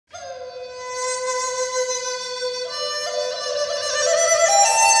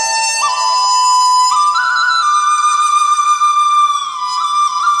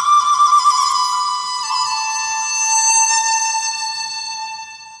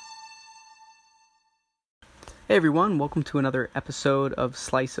Hey everyone, welcome to another episode of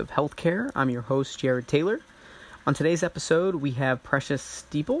Slice of Healthcare. I'm your host, Jared Taylor. On today's episode, we have Precious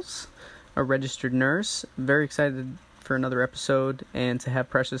Steeples, a registered nurse. Very excited for another episode and to have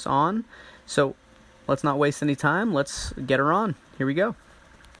Precious on. So let's not waste any time. Let's get her on. Here we go.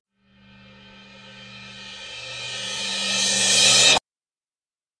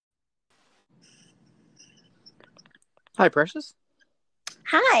 Hi, Precious.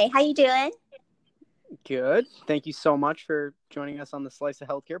 Hi, how you doing? Good. Thank you so much for joining us on the Slice of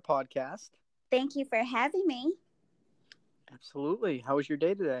Healthcare podcast. Thank you for having me. Absolutely. How was your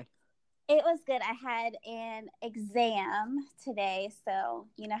day today? It was good. I had an exam today, so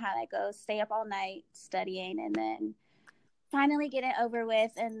you know how that goes. Stay up all night studying and then finally get it over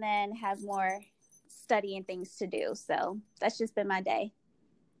with and then have more studying things to do. So that's just been my day,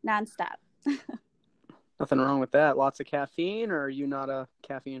 nonstop. Nothing wrong with that. Lots of caffeine, or are you not a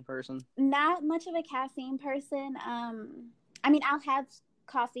caffeine person? Not much of a caffeine person. I mean, I'll have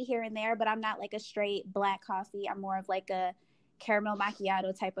coffee here and there, but I'm not like a straight black coffee. I'm more of like a caramel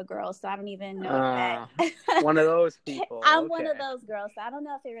macchiato type of girl, so I don't even know if that. One of those people. I'm one of those girls, so I don't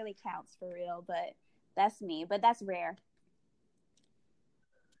know if it really counts for real, but that's me. But that's rare.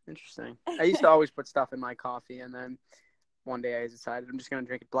 Interesting. I used to always put stuff in my coffee, and then one day I decided I'm just going to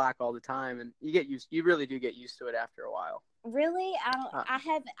drink it black all the time, and you really do get used to it after a while. Really?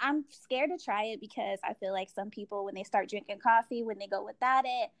 I'm scared to try it because I feel like some people, when they start drinking coffee, when they go without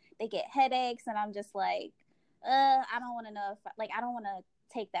it, they get headaches, and I'm just like, I don't want to know I don't want to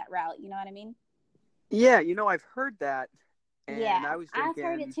take that route. You know what I mean? Yeah, I've heard that. And yeah, I was drinking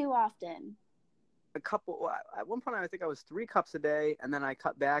I've heard it too often. At one point, I think I was 3 cups a day, and then I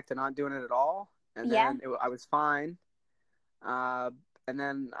cut back to not doing it at all. And Yeah. then I was fine. And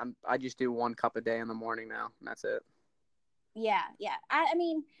then I just do 1 cup a day in the morning now, and that's it. Yeah. I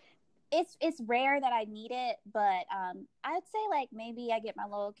mean, it's rare that I need it, but I'd say like maybe I get my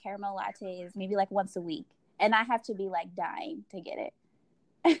little caramel lattes maybe like once a week, and I have to be like dying to get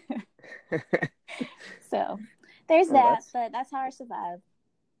it. So there's that, but that's how I survive.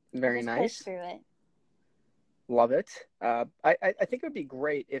 Very nice. Push through it. Love it. I think it would be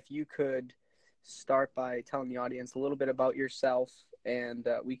great if you could start by telling the audience a little bit about yourself, and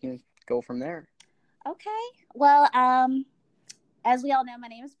we can go from there. Okay. Well, as we all know, my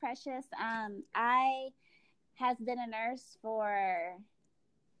name is Precious. I have been a nurse for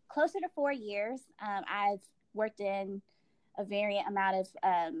closer to 4 years. I've worked in a varied amount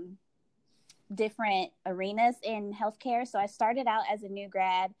of different arenas in healthcare. So I started out as a new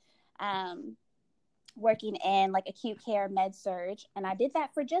grad, working in like acute care med surge, and I did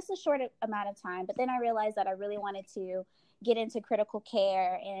that for just a short amount of time. But then I realized that I really wanted to get into critical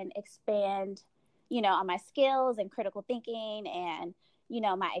care and expand, on my skills and critical thinking and,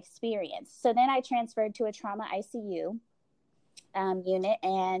 my experience. So then I transferred to a trauma ICU unit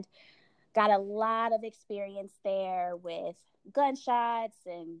and got a lot of experience there with gunshots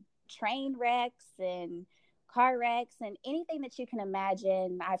and train wrecks and car wrecks and anything that you can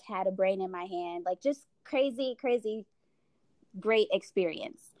imagine. I've had a brain in my hand, like just crazy, great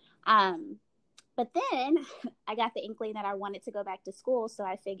experience. But then I got the inkling that I wanted to go back to school. So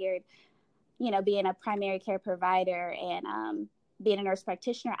I figured, being a primary care provider and being a nurse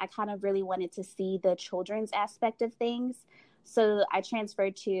practitioner, I kind of really wanted to see the children's aspect of things. So I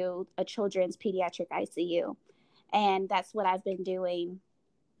transferred to a children's pediatric ICU. And that's what I've been doing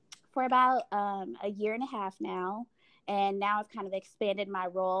for about a year and a half now. And now I've kind of expanded my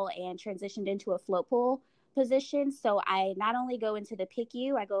role and transitioned into a float pool position. So I not only go into the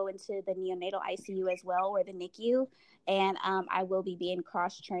PICU, I go into the neonatal ICU as well, or the NICU. And I will be being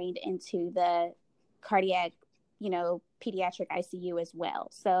cross-trained into the cardiac, pediatric ICU as well.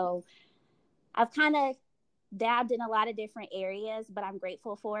 So I've kind of dabbed in a lot of different areas, but I'm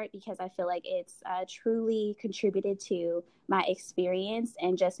grateful for it because I feel like it's truly contributed to my experience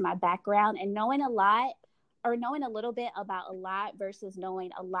and just my background, and knowing a little bit about a lot versus knowing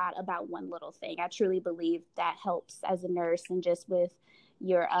a lot about one little thing. I truly believe that helps as a nurse and just with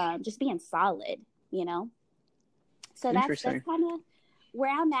your just being solid, So that's kind of where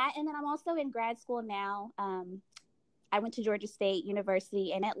I'm at. And then I'm also in grad school now. I went to Georgia State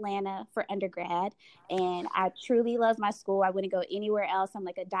University in Atlanta for undergrad, and I truly love my school. I wouldn't go anywhere else. I'm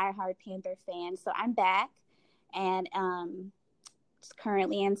like a diehard Panther fan. So I'm back, and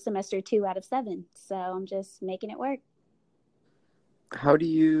currently in semester 2 out of 7. So I'm just making it work. How do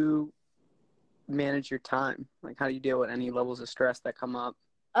you manage your time? Like, how do you deal with any levels of stress that come up?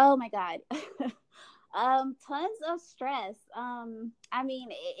 Oh my God. Tons of stress. I mean,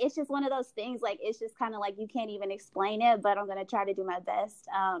 it's just one of those things, like, it's just kind of like, you can't even explain it, but I'm going to try to do my best.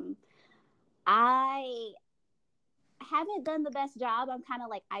 I haven't done the best job. I'm kind of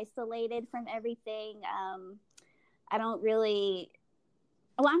like isolated from everything. I don't really,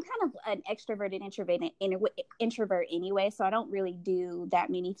 well, I'm kind of an extroverted introvert anyway, so I don't really do that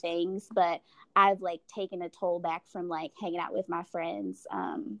many things, but I've like taken a toll back from like hanging out with my friends.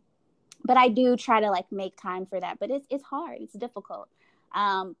 But I do try to like make time for that, but it's hard. It's difficult.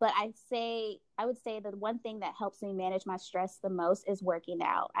 But I would say the one thing that helps me manage my stress the most is working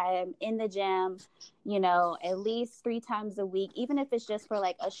out. I am in the gym, at least 3 times a week, even if it's just for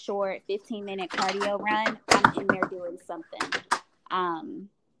like a short 15-minute cardio run, I'm in there doing something.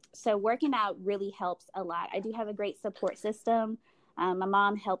 So working out really helps a lot. I do have a great support system. My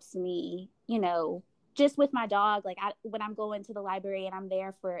mom helps me, just with my dog. Like when I'm going to the library and I'm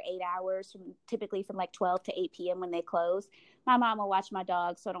there for 8 hours, typically from like 12 to 8 p.m. when they close, my mom will watch my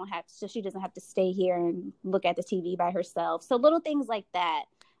dog so she doesn't have to stay here and look at the TV by herself. So little things like that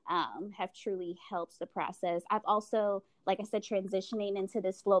have truly helped the process. I've also, like I said, transitioning into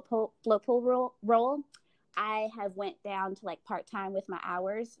this flow pool role. I have went down to like part-time with my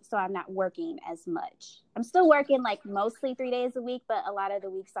hours, so I'm not working as much. I'm still working like mostly 3 days a week, but a lot of the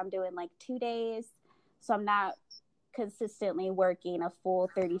weeks I'm doing like 2 days. So I'm not consistently working a full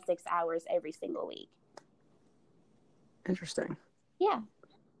 36 hours every single week. Interesting. Yeah.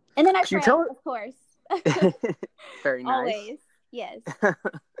 And then I pray, of course. Very nice. Always. Yes.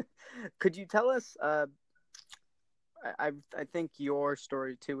 Could you tell us, I think your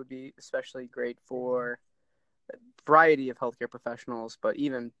story too would be especially great for a variety of healthcare professionals, but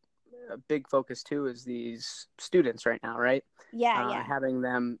even a big focus too is these students right now, right? Yeah. Having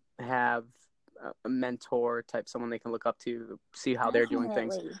them have a mentor type, someone they can look up to, see how they're doing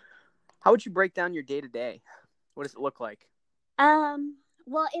things. How would you break down your day to day? What does it look like?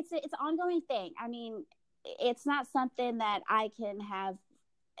 Well, it's an ongoing thing. I mean, it's not something that I can have,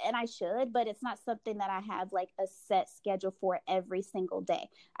 and I should, but it's not something that I have like a set schedule for every single day.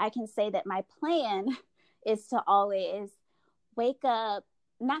 I can say that my plan is to always wake up,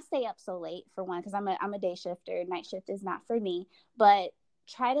 not stay up so late for one, because I'm a day shifter. Night shift is not for me, but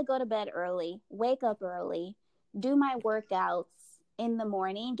try to go to bed early, wake up early, do my workouts in the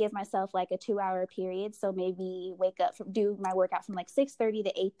morning, give myself like a 2-hour period. So maybe do my workout from like 6:30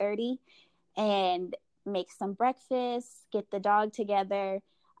 to 8:30 and make some breakfast, get the dog together,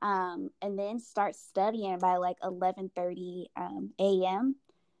 and then start studying by like 11:30 a.m.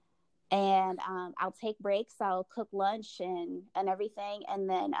 And I'll take breaks. I'll cook lunch and everything. And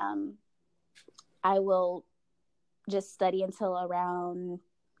then I will just study until around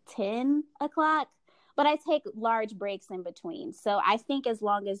 10 o'clock. But I take large breaks in between. So I think as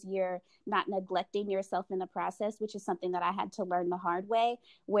long as you're not neglecting yourself in the process, which is something that I had to learn the hard way,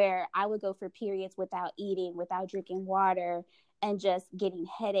 where I would go for periods without eating, without drinking water, and just getting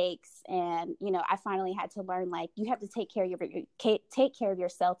headaches. And, I finally had to learn, like, you have to take care of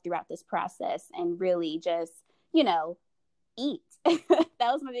yourself throughout this process and really just, eat. That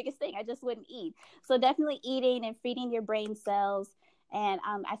was my biggest thing. I just wouldn't eat. So definitely eating and feeding your brain cells. And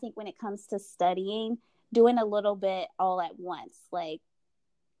I think when it comes to studying, doing a little bit all at once, like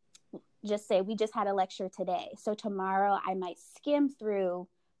just say we just had a lecture today. So tomorrow I might skim through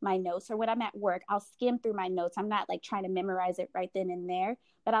my notes, or when I'm at work, I'll skim through my notes. I'm not like trying to memorize it right then and there,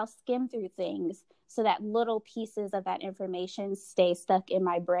 but I'll skim through things so that little pieces of that information stay stuck in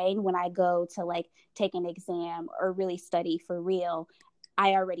my brain when I go to like take an exam or really study for real.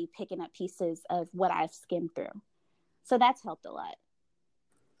 I already picking up pieces of what I've skimmed through. So that's helped a lot.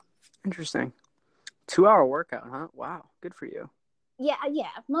 Interesting. 2-hour workout, huh? Wow. Good for you. Yeah.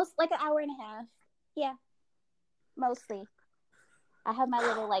 Most like an hour and a half. Yeah. Mostly. I have my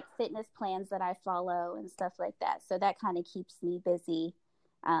little like fitness plans that I follow and stuff like that. So that kind of keeps me busy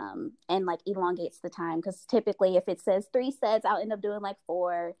and like elongates the time. Because typically if it says 3 sets, I'll end up doing like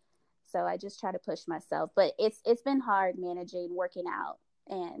 4. So I just try to push myself. But it's been hard managing working out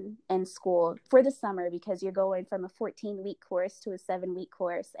and school for the summer, because you're going from a 14-week course to a 7-week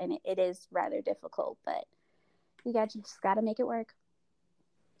course, and it is rather difficult, but you just got to make it work.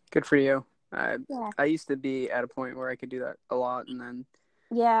 Good for you. I used to be at a point where I could do that a lot, and then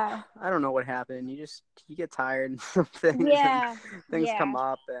I don't know what happened. You get tired and things come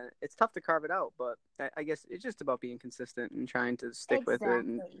up, and it's tough to carve it out, but I guess it's just about being consistent and trying to stick with it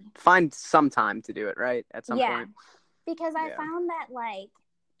and find some time to do it, right, at some point. Because I found that like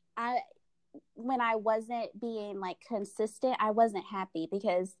when I wasn't being like consistent, I wasn't happy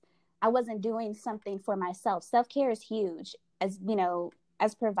because I wasn't doing something for myself. Self-care is huge.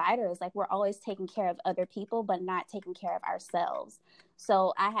 As providers, like we're always taking care of other people, but not taking care of ourselves.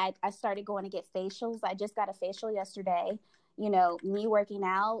 So I started going to get facials. I just got a facial yesterday, me working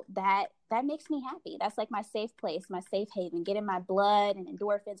out, that makes me happy. That's like my safe place, my safe haven, getting my blood and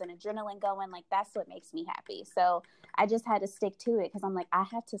endorphins and adrenaline going. Like, that's what makes me happy. So I just had to stick to it because I'm like, I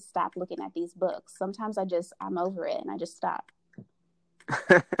have to stop looking at these books. Sometimes I'm over it and I just stop.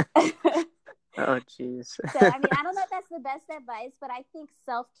 Oh, jeez. So, I mean, I don't know if that's the best advice, but I think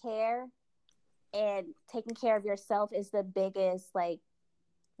self-care and taking care of yourself is the biggest, like,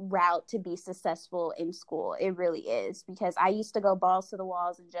 route to be successful in school. It really is, because I used to go balls to the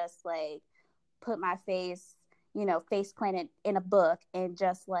walls and just, like, put my face planted in a book and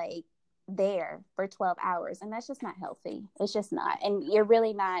just, like, there for 12 hours. And that's just not healthy. It's just not. And you're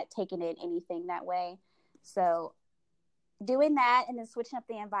really not taking in anything that way. So doing that and then switching up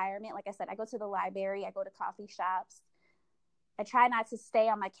the environment. Like I said, I go to the library, I go to coffee shops. I try not to stay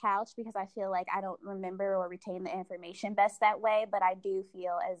on my couch because I feel like I don't remember or retain the information best that way. But I do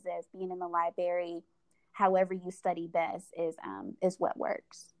feel as if being in the library, however you study best, is what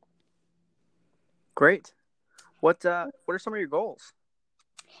works. Great. What are some of your goals?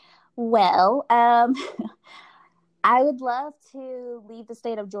 Well, I would love to leave the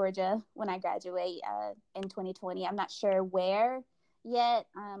state of Georgia when I graduate in 2020. I'm not sure where yet.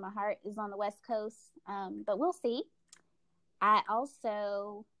 My heart is on the West Coast, but we'll see. I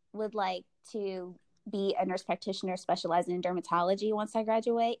also would like to be a nurse practitioner specializing in dermatology once I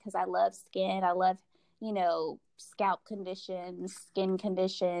graduate, because I love skin. I love, scalp conditions, skin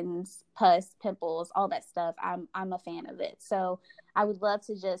conditions, pus, pimples, all that stuff. I'm a fan of it. So I would love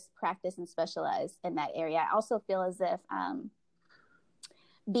to just practice and specialize in that area. I also feel as if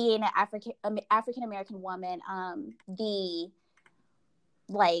being an African American woman,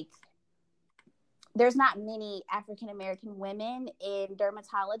 there's not many African American women in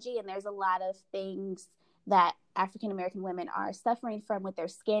dermatology, and there's a lot of things that African American women are suffering from with their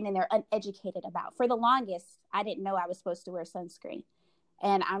skin and they're uneducated about. For the longest, I didn't know I was supposed to wear sunscreen.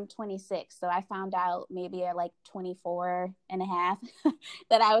 And I'm 26, so I found out maybe at like 24 and a half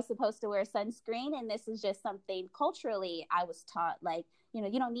that I was supposed to wear sunscreen. And this is just something culturally I was taught, like, you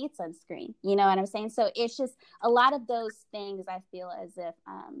don't need sunscreen. You know what I'm saying? So it's just a lot of those things. I feel as if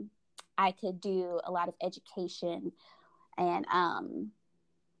I could do a lot of education and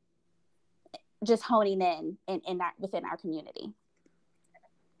just honing in that within our community.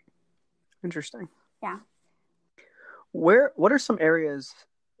 Interesting. Yeah. What are some areas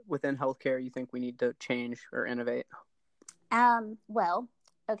within healthcare you think we need to change or innovate? Well,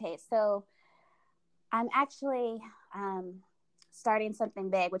 okay, so I'm actually starting something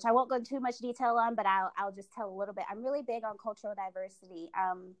big, which I won't go into too much detail on, but I'll just tell a little bit. I'm really big on cultural diversity.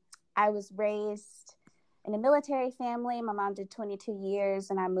 I was raised in a military family. My mom did 22 years,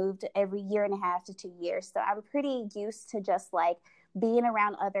 and I moved every year and a half to 2 years. So I'm pretty used to just like being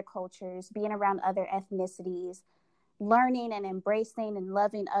around other cultures, being around other ethnicities, learning and embracing and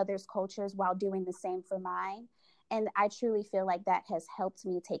loving others' cultures while doing the same for mine. And I truly feel like that has helped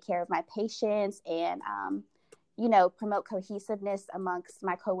me take care of my patients and, promote cohesiveness amongst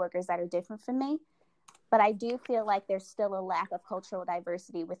my coworkers that are different from me. But I do feel like there's still a lack of cultural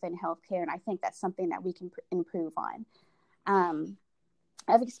diversity within healthcare, and I think that's something that we can improve on.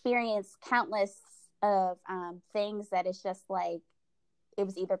 I've experienced countless of things that it's just like it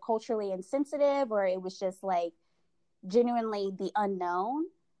was either culturally insensitive or it was just like genuinely the unknown.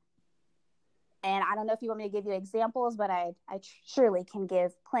 And I don't know if you want me to give you examples, but I surely can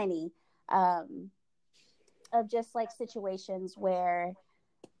give plenty of just like situations where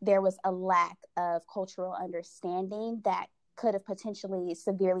there was a lack of cultural understanding that could have potentially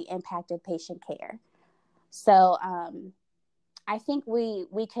severely impacted patient care. So I think we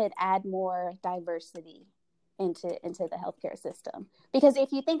could add more diversity into the healthcare system, because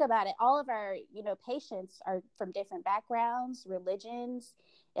if you think about it, all of our patients are from different backgrounds, religions,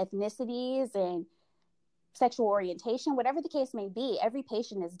 ethnicities, and sexual orientation, whatever the case may be. Every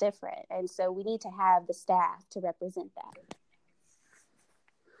patient is different, and so we need to have the staff to represent that.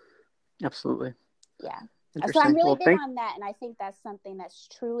 Absolutely. Yeah. So I'm really big on that, and I think that's something that's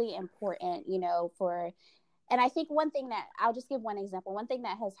truly important, and I think one thing that I'll just give one example. One thing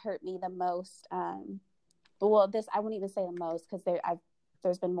that has hurt me the most, I wouldn't even say the most because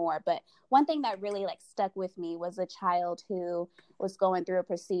there's been more, but one thing that really like stuck with me was a child who was going through a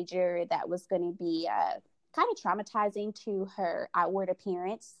procedure that was going to be kind of traumatizing to her outward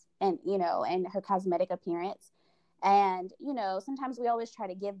appearance and her cosmetic appearance. And, sometimes we always try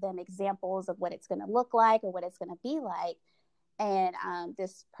to give them examples of what it's going to look like or what it's going to be like. And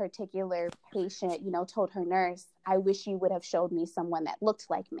this particular patient, told her nurse, "I wish you would have showed me someone that looked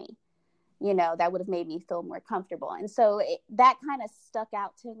like me, that would have made me feel more comfortable." And so that kind of stuck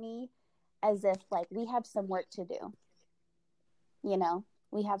out to me as if like we have some work to do.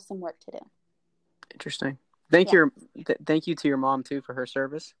 we have some work to do. Interesting. Yeah. Thank you to your mom too for her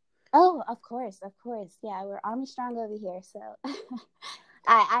service. Oh, of course. Yeah, we're Army strong over here. So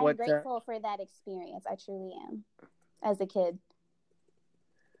I'm grateful for that experience. I truly am, as a kid.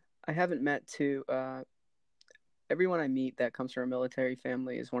 I haven't met everyone I meet that comes from a military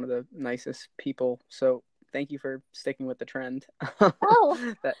family is one of the nicest people. So thank you for sticking with the trend.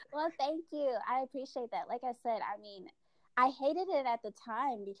 Oh, well, thank you. I appreciate that. Like I said, I mean, I hated it at the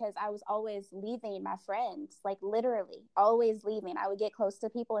time because I was always leaving my friends, like literally always leaving. I would get close to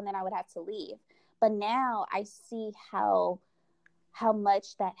people and then I would have to leave. But now I see how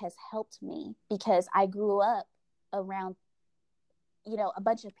much that has helped me because I grew up around, a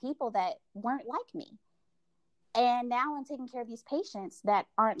bunch of people that weren't like me. And now I'm taking care of these patients that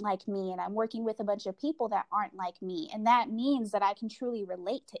aren't like me, and I'm working with a bunch of people that aren't like me. And that means that I can truly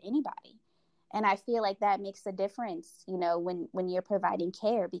relate to anybody. And I feel like that makes a difference, when you're providing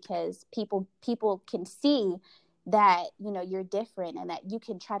care, because people can see that, you're different and that you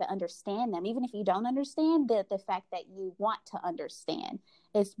can try to understand them. Even if you don't understand, the fact that you want to understand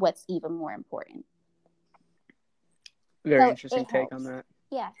is what's even more important. Very interesting take on that.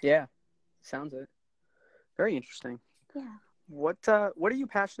 Yeah. Yeah. Sounds it. Very interesting. Yeah. What are you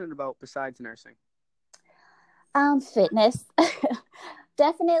passionate about besides nursing? Fitness.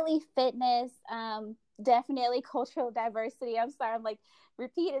 Definitely fitness. Definitely cultural diversity. I'm sorry, I'm like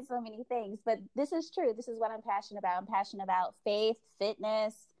repeating so many things, but this is true. This is what I'm passionate about. I'm passionate about faith,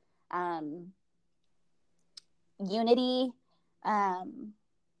 fitness, unity. I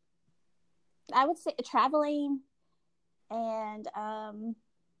would say traveling, and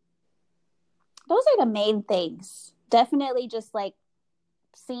those are the main things. Definitely just like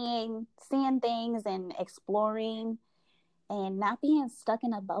seeing things and exploring and not being stuck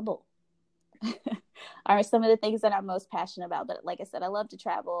in a bubble are some of the things that I'm most passionate about. But like I said, I love to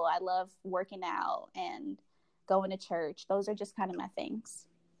travel. I love working out and going to church. Those are just kind of my things.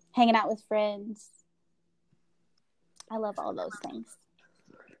 Hanging out with friends. I love all those things.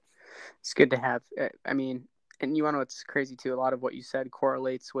 It's good to have. I mean, and you want to know what's crazy too? A lot of what you said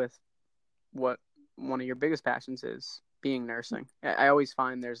correlates with what one of your biggest passions is, being nursing. I always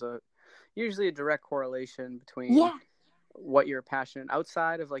find there's usually a direct correlation between what you're passionate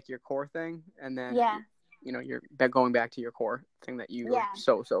outside of like your core thing, and then you're going back to your core thing that you are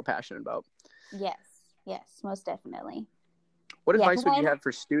so passionate about. Yes, most definitely. What advice would you have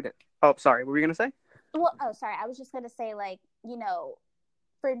for students? Oh, sorry, what were you gonna say? Well, sorry, I was just gonna say, like,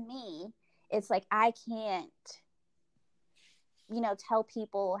 for me, it's like I can't tell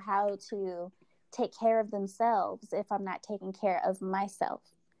people how to take care of themselves if I'm not taking care of myself,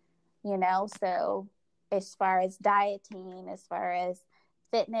 so as far as dieting, as far as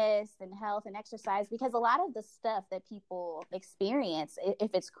fitness and health and exercise, because a lot of the stuff that people experience,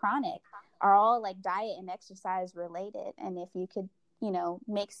 if it's chronic, are all like diet and exercise related. And if you could,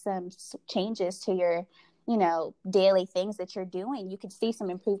 make some changes to your, daily things that you're doing, you could see some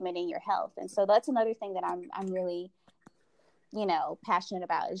improvement in your health. And so that's another thing that I'm really, passionate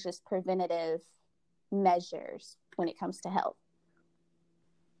about, is just preventative measures when it comes to health.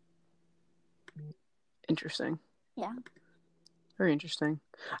 Interesting. Yeah. Very interesting.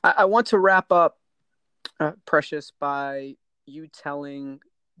 I want to wrap up, Precious, by you telling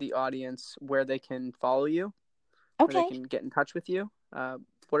the audience where they can follow you, okay, where they can get in touch with you. What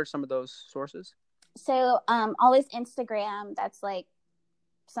are some of those sources? So always Instagram. That's like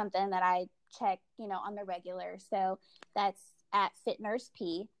something that I check, on the regular. So that's at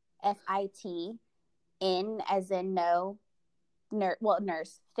FitNurseP, FITN as in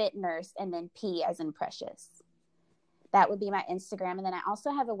nurse, fit nurse, and then P as in precious. That would be my Instagram. And then I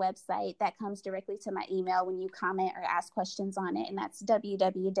also have a website that comes directly to my email when you comment or ask questions on it. And that's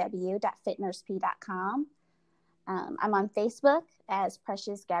www.fitnursep.com. I'm on Facebook as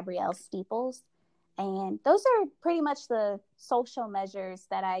Precious Gabrielle Steeples. And those are pretty much the social measures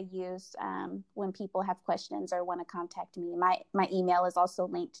that I use when people have questions or want to contact me. My email is also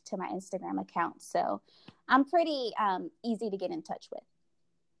linked to my Instagram account. So I'm pretty easy to get in touch with.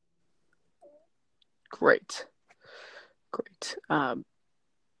 Great.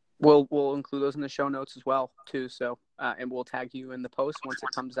 We'll include those in the show notes as well too. So and we'll tag you in the post once it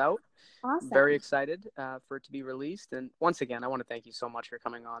comes out. Awesome. Very excited for it to be released. And once again, I want to thank you so much for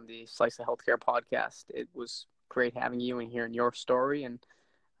coming on the Slice of Healthcare podcast. It was great having you and hearing your story and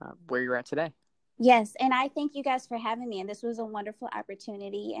where you're at today. Yes, and I thank you guys for having me. And this was a wonderful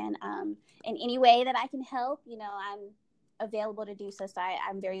opportunity. And in any way that I can help, I'm available to do so. So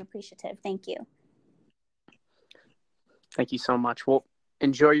I'm very appreciative. Thank you. Thank you so much. Well,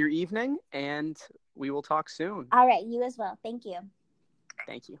 enjoy your evening, and we will talk soon. All right, you as well. Thank you.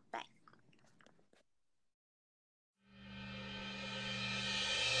 Thank you. Bye.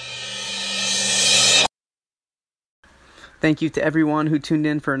 Thank you to everyone who tuned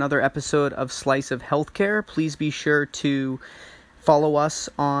in for another episode of Slice of Healthcare. Please be sure to follow us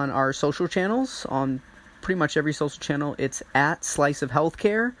on our social channels. On pretty much every social channel, it's at Slice of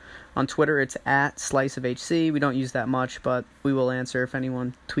Healthcare. On Twitter, it's at Slice of HC. We don't use that much, but we will answer if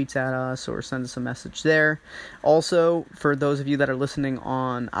anyone tweets at us or sends us a message there. Also, for those of you that are listening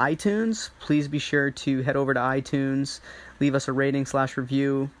on iTunes, please be sure to head over to iTunes, leave us a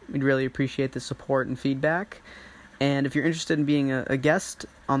rating/review. We'd really appreciate the support and feedback. And if you're interested in being a guest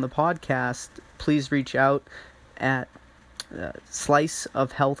on the podcast, please reach out at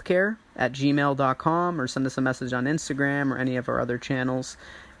sliceofhealthcare@gmail.com or send us a message on Instagram or any of our other channels,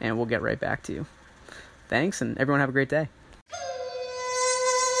 and we'll get right back to you. Thanks, and everyone have a great day.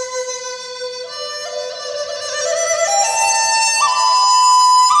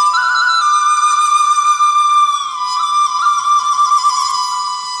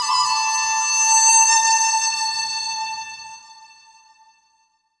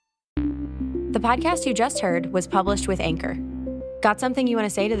 The podcast you just heard was published with Anchor. Got something you want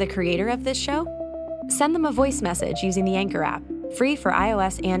to say to the creator of this show? Send them a voice message using the Anchor app, free for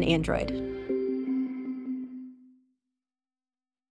iOS and Android.